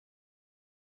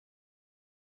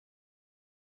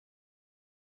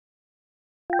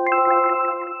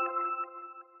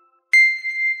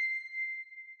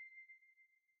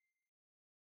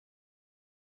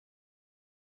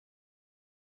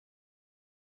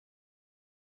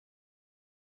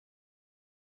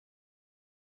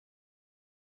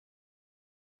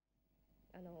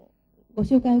ご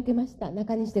紹介を受けました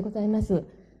中西でございます。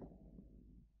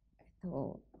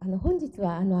本日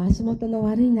は足元の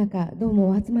悪い中、どうも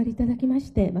お集まりいただきま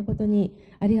して誠に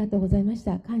ありがとうございまし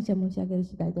た。感謝申し上げる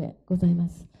次第でございま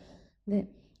す。で、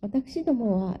私ど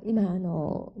もは今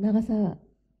長澤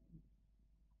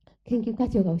研究課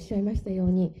長がおっしゃいましたよ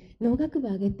うに、農学部を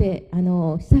挙げて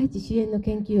被災地支援の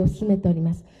研究を進めており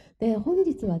ます。で、本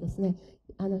日はですね、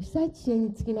被災地支援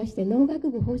につきまして、農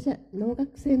学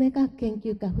生命科学研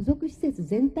究科附属施設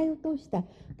全体を通した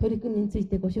取り組みについ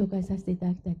てご紹介させていた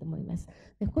だきたいと思います。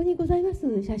で、ここにございま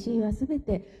す写真はすべ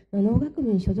て農学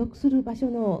部に所属する場所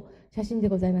の写真で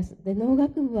ございます。で、農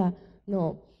学部は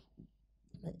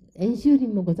演習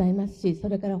林もございますし、そ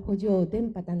れから圃場、田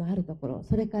畑のあるところ、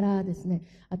それからですね、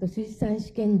あと水産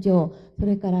試験場、そ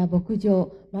れから牧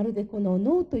場、まるでこの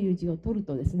農という字を取る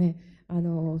とですね、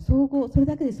それ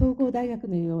だけで総合大学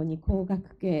のように工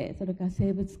学系、それから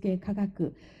生物系、科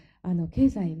学、経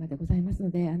済までございますの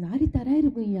で、ありとあらゆる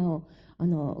分野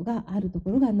があると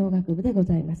ころが農学部でご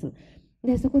ざいます。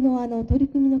で、そこの取り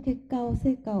組みの結果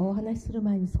成果をお話しする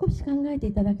前に少し考えて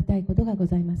いただきたいことがご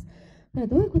ざいます。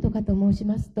どういうことかと申し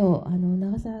ますと、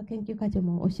長澤研究課長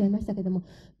もおっしゃいましたけれども、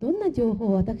どんな情報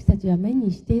を私たちは目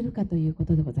にしているかというこ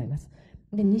とでございます。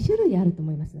で、2種類あると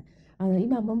思いますね。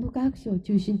今、文部科学省を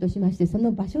中心としまして、そ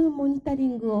の場所のモニタリ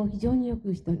ングを非常によ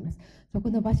くしております。そこ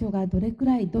の場所がどれく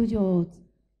らい土壌、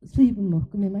水分も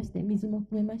含めまして、水も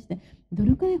含めまして、ど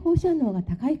れくらい放射能が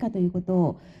高いかというこ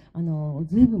とを、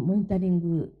随分モニタリン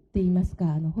グっていいます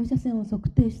か、放射線を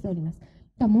測定しております。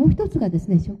もう一つがです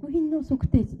ね、食品の測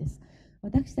定値です。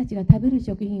私たちが食べる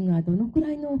食品がどのく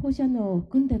らいの放射能を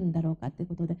含んでるんだろうかという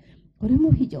ことで、これ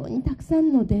も非常にたくさ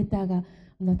んのデータが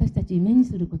私たち目に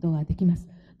することができます。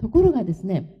ところがです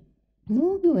ね、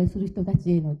農業へする人た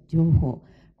ちへの情報、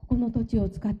ここの土地を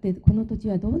使ってこの土地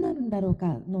はどうなるんだろう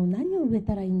か、何を植え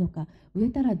たらいいのか、植え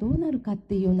たらどうなるかっ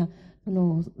ていうような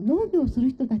農業をする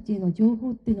人たちへの情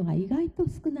報っていうのが意外と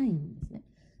少ないんですね。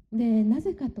で、な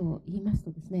ぜかと言います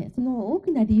とですね、その大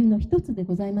きな理由の一つで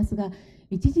ございますが、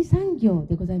一次産業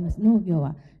でございます。農業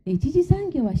は一次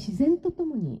産業は自然とと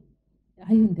もに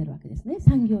歩んでるわけですね。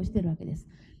産業をしてるわけです。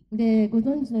で、ご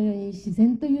存知のように自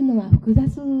然というのは複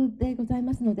雑でござい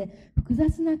ますので、複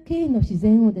雑な経緯の自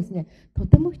然をですね、と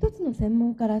ても一つの専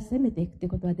門から攻めていくという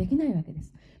ことはできないわけで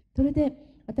す。それで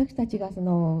私たちがそ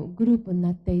のグループに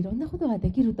なっていろんなことが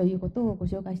できるということをご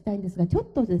紹介したいんですが、ちょっ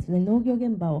とですね、農業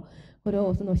現場をこれ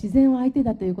をその自然を相手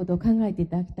だということを考えてい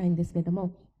ただきたいんですけれど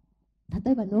も、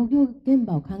例えば農業現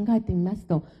場を考えてみます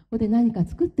と、ここで何か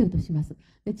作っているとします。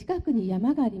で、近くに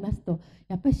山がありますと、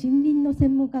やっぱり森林の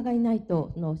専門家がいない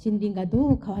と、その森林がど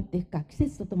う変わっていくか、季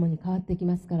節とともに変わってき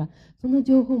ますから、その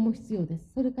情報も必要です。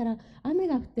それから雨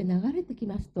が降って流れてき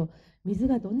ますと、水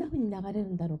がどんなふうに流れる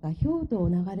んだろうか、氷土を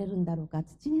流れるんだろうか、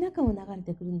土の中を流れ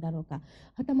てくるんだろうか、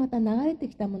はたまた流れて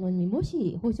きたものにも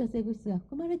し放射性物質が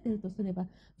含まれているとすれば、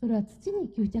それは土に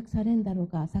吸着されるんだろう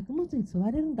か、作物に吸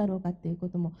われるんだろうかというこ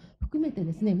とも含めて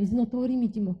ですね、水の通り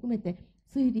道も含めて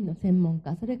水利の専門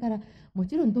家、それからも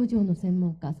ちろん土壌の専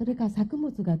門家、それから作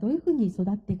物がどういうふうに育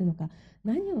っていくのか、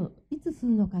何をいつす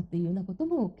るのかというようなこと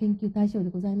も研究対象で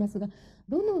ございますが、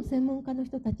どの専門家の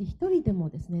人たち一人でも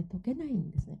ですね解けないん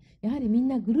ですね。やはりみん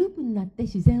なグループになって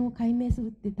自然を解明する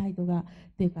っていう態度がっ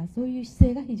ていうか、そういう姿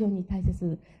勢が非常に大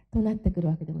切となってくる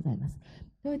わけでございます。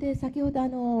それで先ほ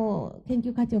ど研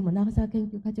究課長も長澤研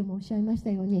究課長もおっしゃいまし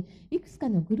たように、いくつか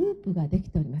のグループがで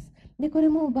きております。で、これ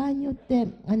も場合によってい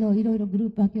ろいろグルー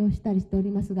プ分けをしたりしてお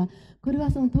りますが、これは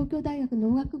その東京大学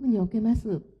農学部におきま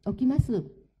す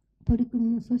取り組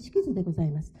みの組織図でござ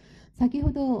います。先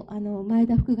ほど前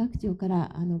田副学長か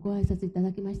らご挨拶いた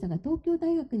だきましたが、東京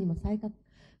大学にも災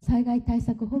害対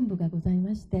策本部がござい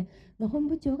まして、本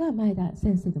部長が前田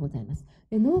先生でございます。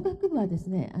で、農学部はです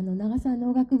ね、長澤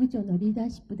農学部長のリーダー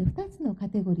シップで2つのカ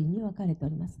テゴリーに分かれてお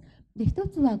ります。で、1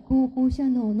つは高放射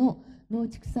能の農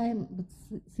畜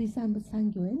水産物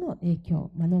産業への影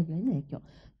響、農業への影響、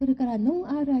それからノン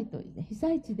RI という、ね、被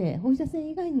災地で放射線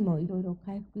以外にもいろいろ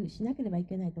回復しなければい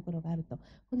けないところがあると、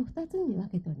この2つに分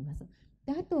けております。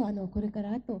で、あとこれか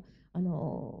ら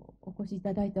お越しい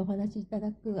ただいてお話しいた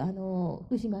だく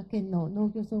福島県の農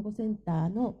業総合センタ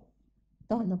ーの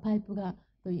パイプが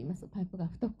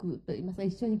太くといいますか、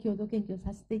一緒に共同研究を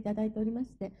させていただいておりま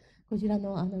して、こちら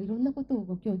のいろんなことを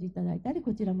ご教示いただいたり、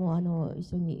こちらも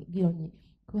一緒に議論に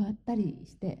加わったり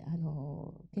して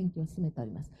研究を進めてお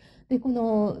ります。でこ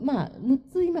の、6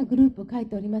つ今グループを書い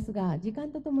ておりますが、時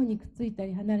間とともにくっついた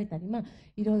り離れたり、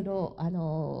いろい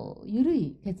ろ緩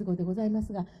い結合でございま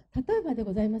すが、例えばで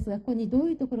ございますが、ここにどう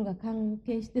いうところが関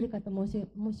係しているかと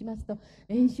申しますと、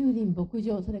演習林牧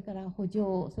場、それから圃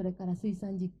場、それから水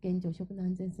産実験場、食の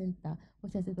安全センター、放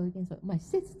射性同意元素、施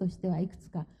設としてはいくつ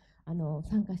か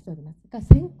参加しております。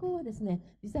専攻はですね、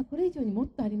実はこれ以上にもっ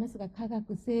とありますが、科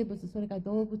学、生物、それから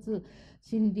動物、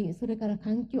森林、それから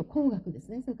環境、工学です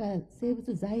ね、それから生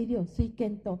物材料、水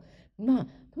権と、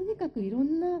とにかくいろ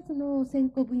んなその専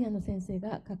攻分野の先生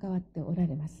が関わっておら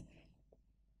れます。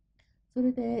そ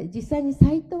れで実際に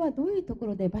サイトはどういうとこ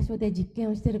ろで場所で実験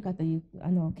をしているかという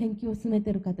研究を進めて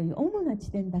いるかという主な地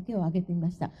点だけを挙げてみ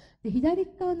ました。で左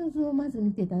側の図をまず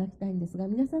見ていただきたいんですが、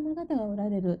皆様方がおら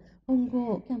れる本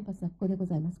郷キャンパスはここでご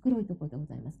ざいます。黒いところでご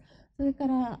ざいます。それか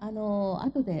ら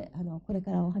後でこれ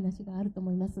からお話があると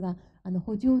思いますが、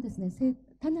圃場ですね、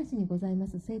田無にございま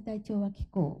す生態調和機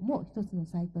構も一つの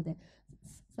サイトで、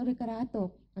それからあ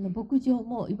と牧場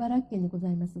も茨城県にご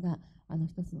ざいますが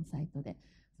一つのサイトで、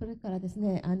それからです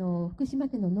ね、福島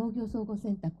県の農業総合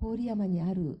センター郡山に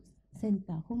あるセン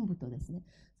ター本部とですね、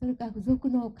それから付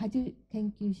属の果樹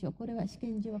研究所、これは試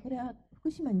験場はこれは福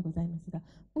島にございますが、こ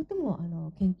こと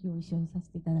も研究を一緒にさ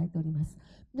せていただいております。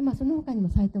で、その他にも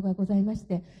サイトがございまし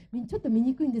て、ちょっと見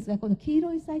にくいんですが、この黄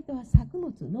色いサイトは作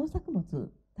物、農作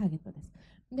物ターゲットです。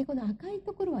で、この赤い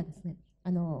ところはですね、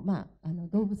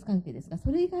動物関係ですが、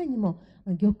それ以外にも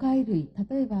魚介類、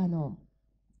例えば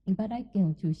茨城県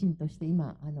を中心として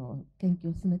今研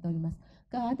究を進めております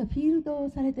が、あとフィールドを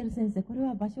されている先生、これ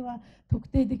は場所は特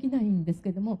定できないんです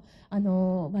けども、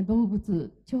動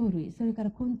物、鳥類、それか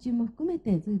ら昆虫も含め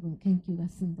て随分研究が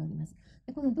進んでおります。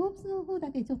でこの動物の方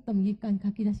だけちょっと右側に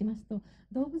書き出しますと、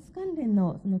動物関連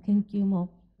のその研究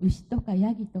も牛とか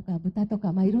ヤギとか豚と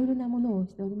か、いろいろなものを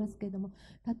しておりますけれども、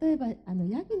例えばヤ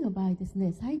ギの場合です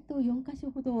ね、サイトを4カ所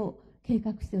ほど計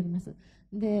画しております。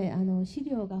で飼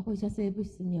料が放射性物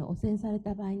質に汚染され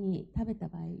た場合に食べた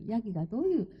場合、ヤギがどう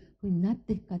いうふうになっ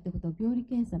ていくかということを病理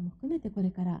検査も含めてこ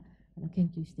れから研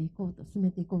究していこうと進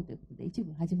めていこうということで一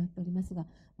部始まっておりますが、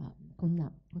こんな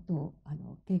ことを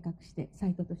計画してサ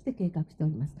イトとして計画してお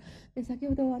ります。で先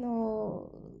ほ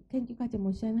ど研究課長も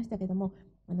おっしゃいましたけども、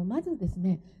まずです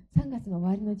ね、3月の終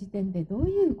わりの時点でどう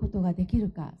いうことができる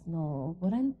か、そのボ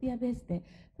ランティアベースで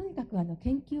とにかく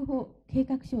研究法計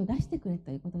画書を出してくれ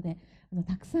ということで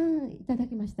たくさんいただ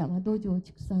きました。土壌、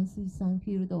畜産、水産、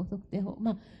フィールド、測定法、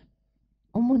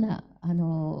主な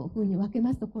ふうに分け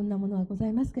ますとこんなものがござ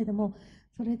いますけれども、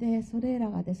それら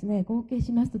がですね、合計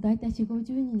しますと大体40、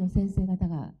50人の先生方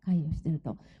が関与している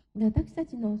と。で私た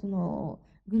ちのその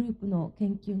グループの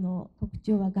研究の特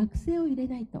徴は学生を入れ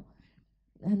ないと。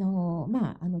ど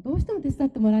うしても手伝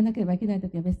ってもらわなければいけないと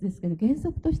きは別ですけど、原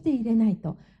則として入れない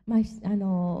と、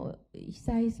被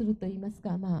災するといいます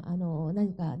か、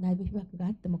何か内部被曝があ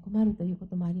っても困るというこ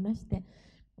ともありまして、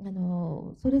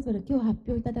それぞれ今日発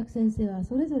表いただく先生は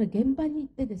それぞれ現場に行っ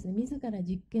てですね、自ら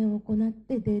実験を行っ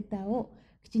てデータを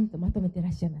きちんとまとめていら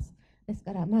っしゃいます。です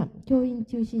から、教員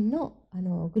中心の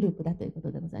グループだというこ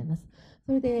とでございます。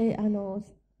それで6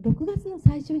月の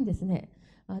最初にですね、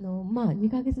2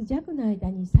ヶ月弱の間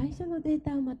に最初のデー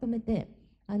タをまとめて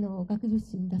学術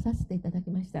誌に出させていただき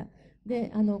ました。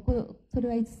でそれ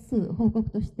は5つ報告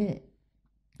として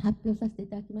発表させてい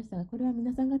ただきましたが、これは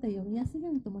皆さん方読みやすいよ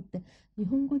うにと思って日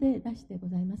本語で出してご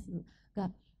ざいます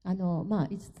が、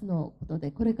5つのこと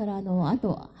で、これからあ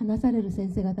と話される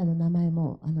先生方の名前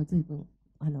も随分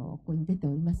ここに出て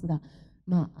おりますが、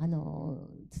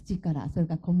土から、それ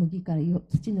から小麦から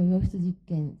土の溶出実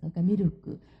験、それからミル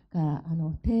クから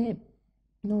低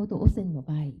濃度汚染の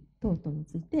場合等々に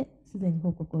ついてすでに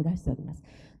報告を出しております。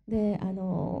で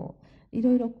い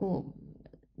ろいろ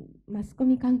マスコ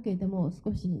ミ関係でも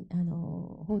少し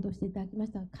報道していただきま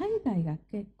したが、海外が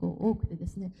結構多くてで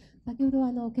すね、先ほ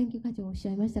ど研究課長おっし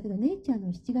ゃいましたけど、ネイチャー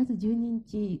の7月12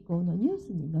日以降のニュー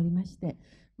スに載りまして、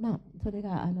それ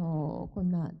がこん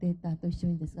なデータと一緒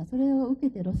にですが、それを受け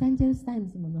てロサンゼルス・タイム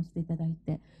ズも載せていただい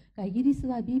て、イギリス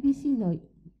は BBC の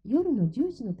夜の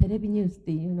10時のテレビニュースっ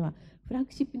ていうのはフラッ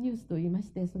グシップニュースといいまし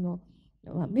て、その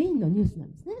メインのニュースな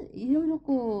んですね。いろいろ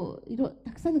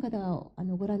たくさんの方が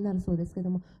ご覧になるそうですけど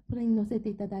も、それに載せて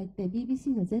いただいて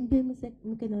BBC の全米向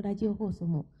けのラジオ放送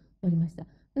も載りました。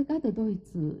それからあとドイ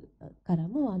ツから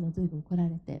も随分来ら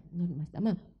れて載りました。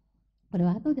これ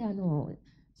は後で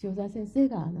塩澤先生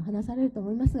が話されると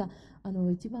思いますが、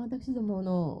一番私ども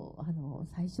の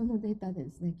最初のデータで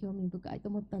ですね、興味深いと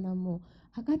思ったのは、もう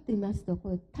測ってみますと、こ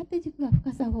れ縦軸が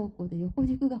深さ方向で横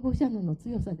軸が放射能の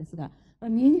強さですが、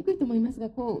見えにくいと思いますが、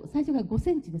最初が5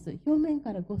センチです。表面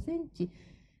から5センチ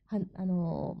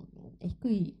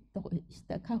低いとこ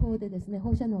下下方でですね、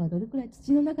放射能がどれくらい、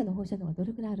土の中の放射能がど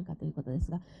れくらいあるかということです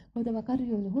が、これで分かる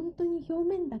ように本当に表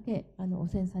面だけ汚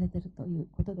染されているという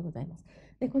ことでございます。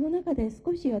でこの中で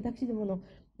少し私ども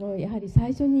のやはり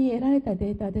最初に得られた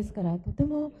データですから、とて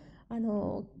も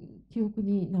記憶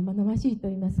に生々しいと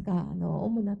いいますか、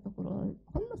主なところを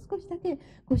ほんの少しだけ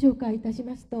ご紹介いたし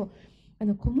ますと、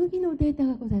小麦のデータ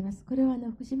がございます。これは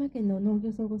福島県の農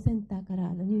業総合センターか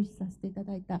ら入手させていた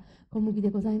だいた小麦で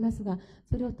ございますが、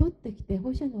それを取ってきて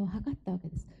放射能を測ったわけ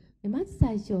です。でまず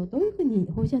最初、どういうふうに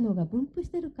放射能が分布し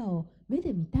ているかを目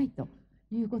で見たいと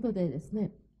いうことでです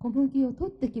ね、小麦を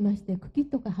取ってきまして、茎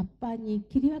とか葉っぱに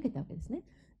切り分けたわけですね。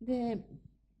で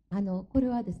これ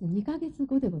はですね、2ヶ月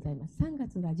後でございます。3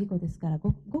月が事故ですから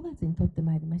 5月に取って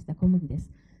まいりました小麦で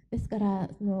す。ですから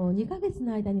その2ヶ月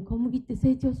の間に小麦って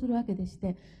成長するわけでし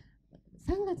て、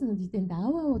3月の時点で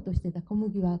青々としてた小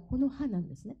麦はこの葉なん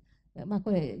ですね。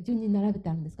これ順に並べて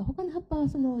あるんですが、他の葉っぱは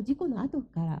その事故の後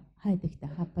から生えてきた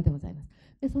葉っぱでございます。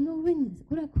でその上に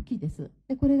これは茎です。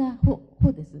でこれが穂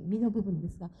です。実の部分で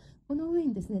すが、この上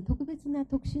にですね、特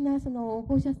殊なその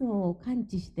放射能を感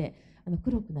知して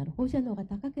黒くなる、放射能が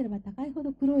高ければ高いほ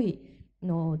ど黒い像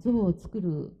を作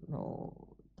る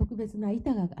特別な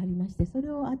板がありまして、それ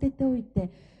を当てておい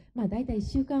て、大体1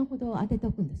週間ほど当てて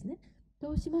おくんですね。そ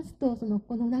うしますと、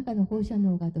この中の放射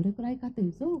能がどれくらいかとい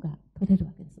う像が取れる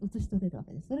わけです。写し取れるわ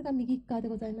けです。それが右側で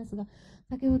ございますが、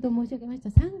先ほど申し上げました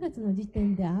3月の時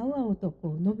点で青々と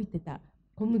伸びてた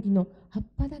小麦の葉っ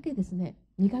ぱだけですね、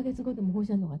2ヶ月後でも放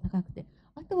射能が高くて、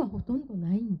あとはほとんど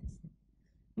ないんです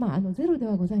ね。ゼロで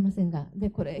はございませんが、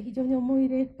でこれ非常に思い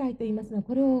入れ深いと言いますが、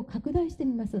これを拡大して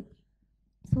みます。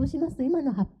そうしますと、今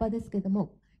の葉っぱですけど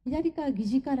も、左から疑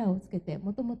似カラーをつけて、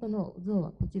もともとの像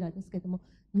はこちらですけども、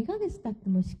2ヶ月経って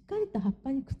もしっかりと葉っ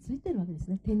ぱにくっついてるわけです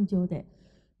ね、天井で。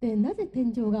でなぜ天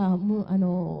井が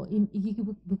意義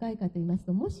深いかと言います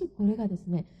と、もしこれがです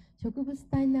ね、植物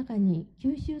体の中に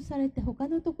吸収されて他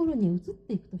のところに移っ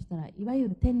ていくとしたら、いわゆ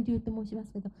る天流と申しま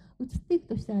すけど、移っていく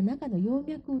としたら中の葉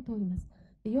脈を通ります。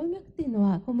で葉脈っていうの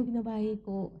は小麦の場合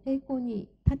平行に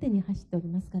縦に走っており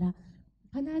ますから、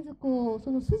必ずそ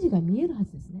の筋が見えるは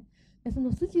ずですね。でそ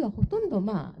の筋はほとんど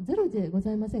ゼロでご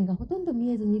ざいませんが、ほとんど見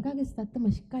えず2ヶ月経って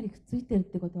もしっかりくっついてるっ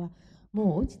てことは、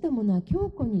もう落ちたものは強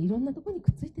固にいろんなところに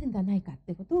くっついてるんじゃないかっ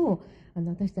てことを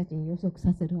私たちに予測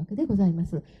させるわけでございま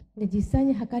す。で実際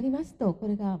に測りますと、こ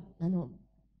れが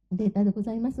データでご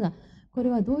ざいますが、これ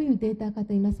はどういうデータか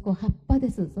といいますと、葉っぱで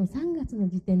す。その3月の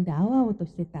時点で青々と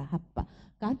してた葉っぱ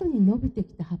が後に伸びて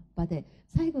きた葉っぱで、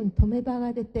最後に止め葉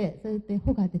が出て、それで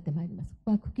穂が出てまいります。こ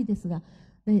こは茎ですが、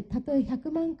たとえ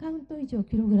100万カウント以上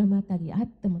キログラムあたりあっ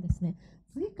てもですね、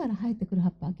次から生えてくる葉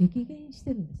っぱは激減し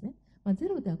てるんですね。ゼ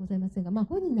ロではございませんが、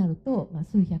穂になると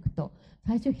数百と、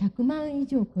最初100万以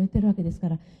上超えてるわけですか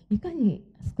ら、いかに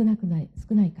少な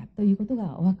いかということ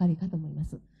がお分かりかと思いま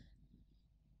す。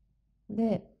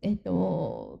で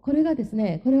これがです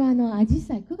ね、これはアジ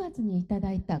サイ9月にいた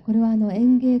だいた、これは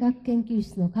園芸学研究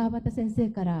室の川端先生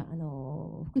から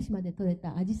福島で採れ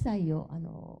たアジサイ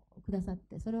をくださっ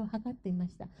て、それを測っていま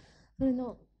した。それ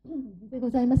のでご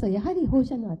ざいますが、やはり放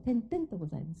射能は点々とご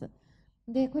ざいます。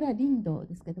でこれはリンド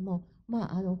ですけども、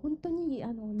本当に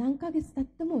何ヶ月経っ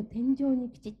ても天井に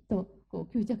きちっと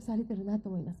吸着されてるなと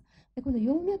思います。でこの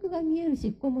葉脈が見える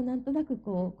執行もなんとなく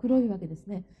黒いわけです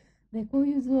ね。でこう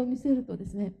いう図を見せるとで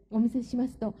すね、お見せしま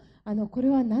すと、これ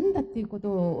は何だっていうこ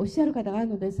とをおっしゃる方がある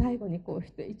ので、最後に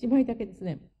1枚だけです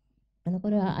ね、こ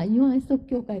れは日本アイスホッ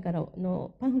ケー協会から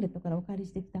のパンフレットからお借り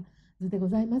してきた図でご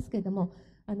ざいますけれども、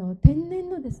天然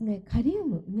のですねカリウ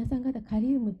ム、皆さん方カ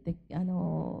リウムって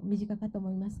身近かと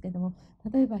思いますけれども、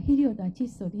例えば肥料では窒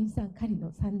素、リン酸、カリ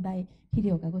の3大肥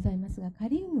料がございますが、カ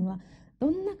リウムは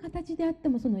どんな形であって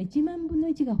もその1万分の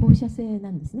1が放射性な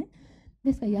んですね。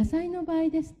ですから野菜の場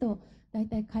合ですと、だい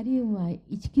たいカリウムは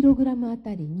 1kg あ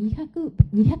たり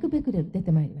200ベクレル出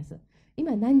てまいります。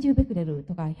今何十ベクレル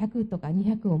とか100とか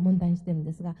200を問題にしてるん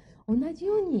ですが、同じ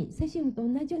ようにセシウムと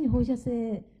同じように放射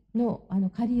性の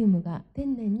カリウムが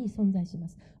天然に存在しま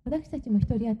す。私たちも1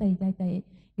人当たりだいたい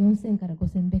4000から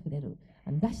5000ベクレル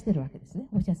出してるわけですね。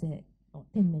放射性、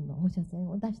天然の放射線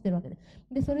を出してるわけ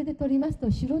で、それで取ります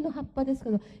と白の葉っぱですけ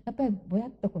ど、やっぱりぼや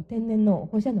っと天然の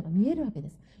放射能が見えるわけで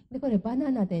す。でこれバナ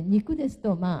ナで、肉です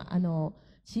と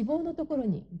脂肪のところ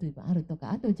に随分あると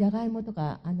か、あとじゃがいもと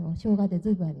か生姜で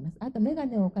随分あります。あと眼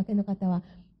鏡をおかけの方は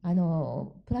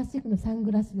プラスチックのサン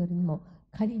グラスよりも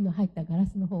カリの入ったガラ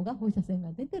スの方が放射線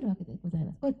が出てるわけでござい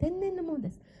ます。これ天然のもの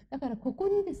です。だからここ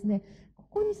にですね、こ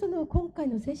こにその今回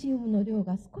のセシウムの量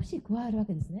が少し加わるわ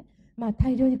けですね。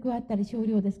大量に加わったり少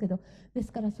量ですけど、で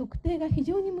すから測定が非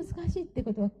常に難しいって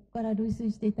ことはここから類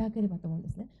推していただければと思うんで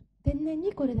すね。天然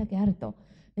にこれだけあると。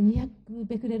200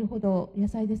ベクレルほど野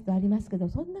菜ですとありますけど、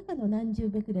その中の何十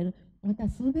ベクレルまた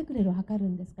数ベクレルを測る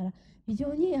んですから、非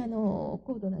常に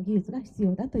高度な技術が必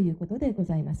要だということでご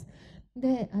ざいます。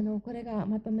でこれが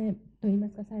まとめといいま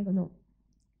すか、最後の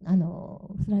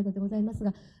スライドでございます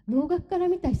が、農学から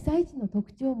見た被災地の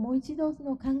特徴をもう一度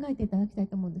考えていただきたい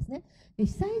と思うんですね。で、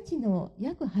被災地の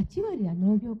約8割は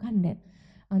農業関連、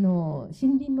森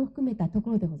林も含めたと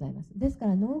ころでございます。ですか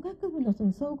ら農学部のそ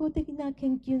の総合的な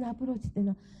研究のアプローチという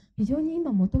のは非常に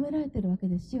今求められているわけ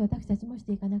ですし、私たちもし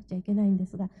ていかなくちゃいけないんで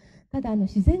すが、ただ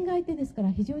自然が相手ですか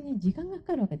ら非常に時間がか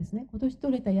かるわけですね。今年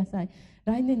採れた野菜、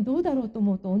来年どうだろうと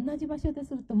思うと同じ場所で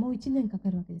するともう1年かか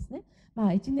るわけですね。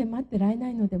1年待ってられな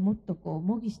いので、もっと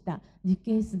模擬した実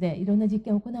験室でいろんな実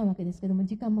験を行うわけですけども、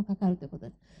時間もかかるということ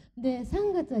です。で、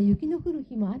3月は雪の降る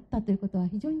日もあったということは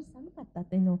非常に寒かった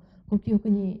というのをご記憶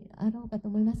にあろうかと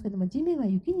思いますけども、地面は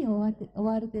雪に覆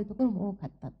われているところも多か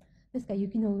った。ですから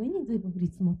雪の上に随分降り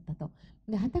積もったと。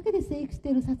で、畑で生育して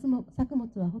いる作物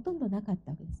はほとんどなかっ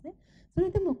たわけですね。そ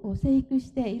れでも生育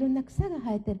していろんな草が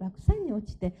生えていれば草に落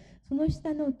ちて、その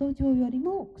下の土壌より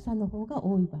も草の方が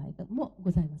多い場合も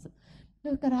ございます。そ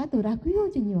れからあと落葉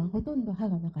樹にはほとんど葉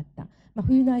がなかった。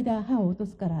冬の間葉を落と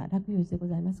すから落葉樹でご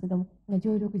ざいますけども、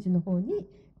常緑樹の方に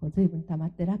随分溜まっ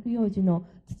て、落葉樹の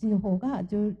土の方が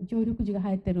常緑樹が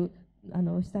生えてる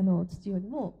下の土より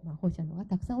も放射能が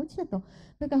たくさん落ちたと。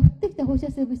それから降ってきた放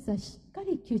射性物質はしっか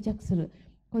り吸着する。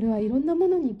これはいろんなも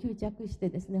のに吸着して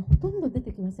ですね、ほとんど出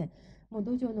てきません。もう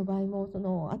土壌の場合も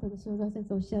後で塩澤先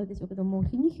生おっしゃるでしょうけども、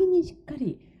日に日にしっか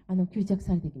り吸着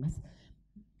されていきます。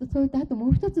それとあとも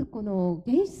う一つ、この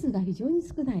原子数が非常に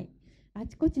少ない。あ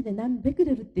ちこちで何ベク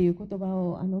レルっていう言葉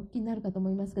をお聞きになるかと思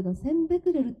いますけど、1000ベ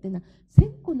クレルっていうのは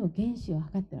1000個の原子を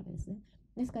測ってるわけですね。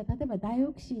ですから例えばダイ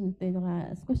オキシンというのが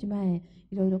少し前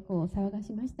いろいろ騒が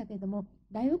しましたけれども、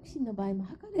ダイオキシンの場合も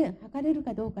測れる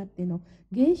かどうかっていうのを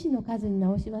原子の数に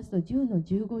直しますと10の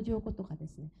15乗個とかで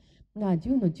すね、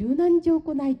10の10何乗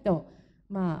個ないと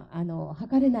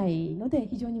測れないので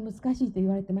非常に難しいと言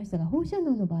われてましたが、放射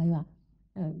能の場合は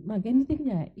原理的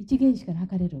には1原子から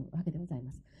測れるわけでござい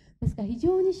ます。ですから非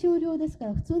常に少量ですか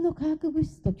ら、普通の化学物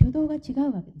質と挙動が違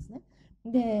うわけですね。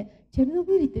で、チェルノ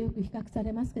ブイリとよく比較さ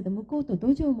れますけど、向こうと土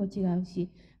壌も違うし、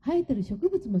生えてる植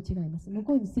物も違います。向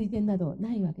こうに水田など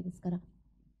ないわけですから。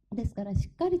ですからし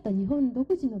っかりと日本独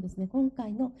自のですね、今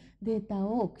回のデータ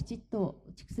をきちっと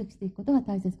蓄積していくことが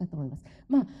大切かと思います。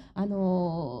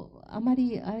あま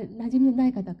り馴染みのな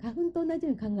い方は花粉と同じ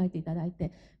ように考えていただい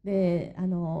て、で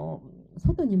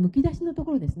外にむき出しのと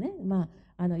ころですね、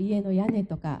家の屋根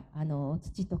とか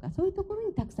土とかそういうところ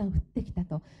にたくさん降ってきた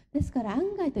と。ですから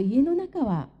案外と家の中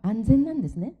は安全なんで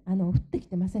すね。降ってき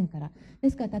てませんから。で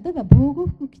すから例えば防護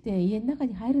服着て家の中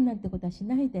に入るなんてことはし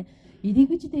ないで、入り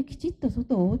口できちっと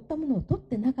外を覆ったものを取っ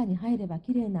て中に入れば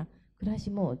きれいな暮ら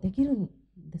しもできるん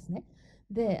ですね。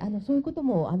でそういうこと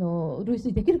も類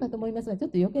推できるかと思いますが、ちょ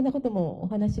っと余計なこともお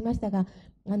話ししましたが、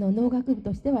農学部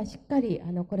としてはしっかり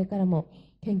これからも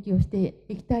研究をして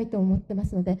いきたいと思ってま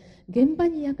すので、現場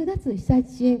に役立つ被災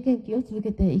地支援研究を続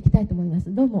けていきたいと思いま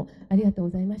す。どうもありがとう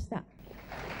ございました。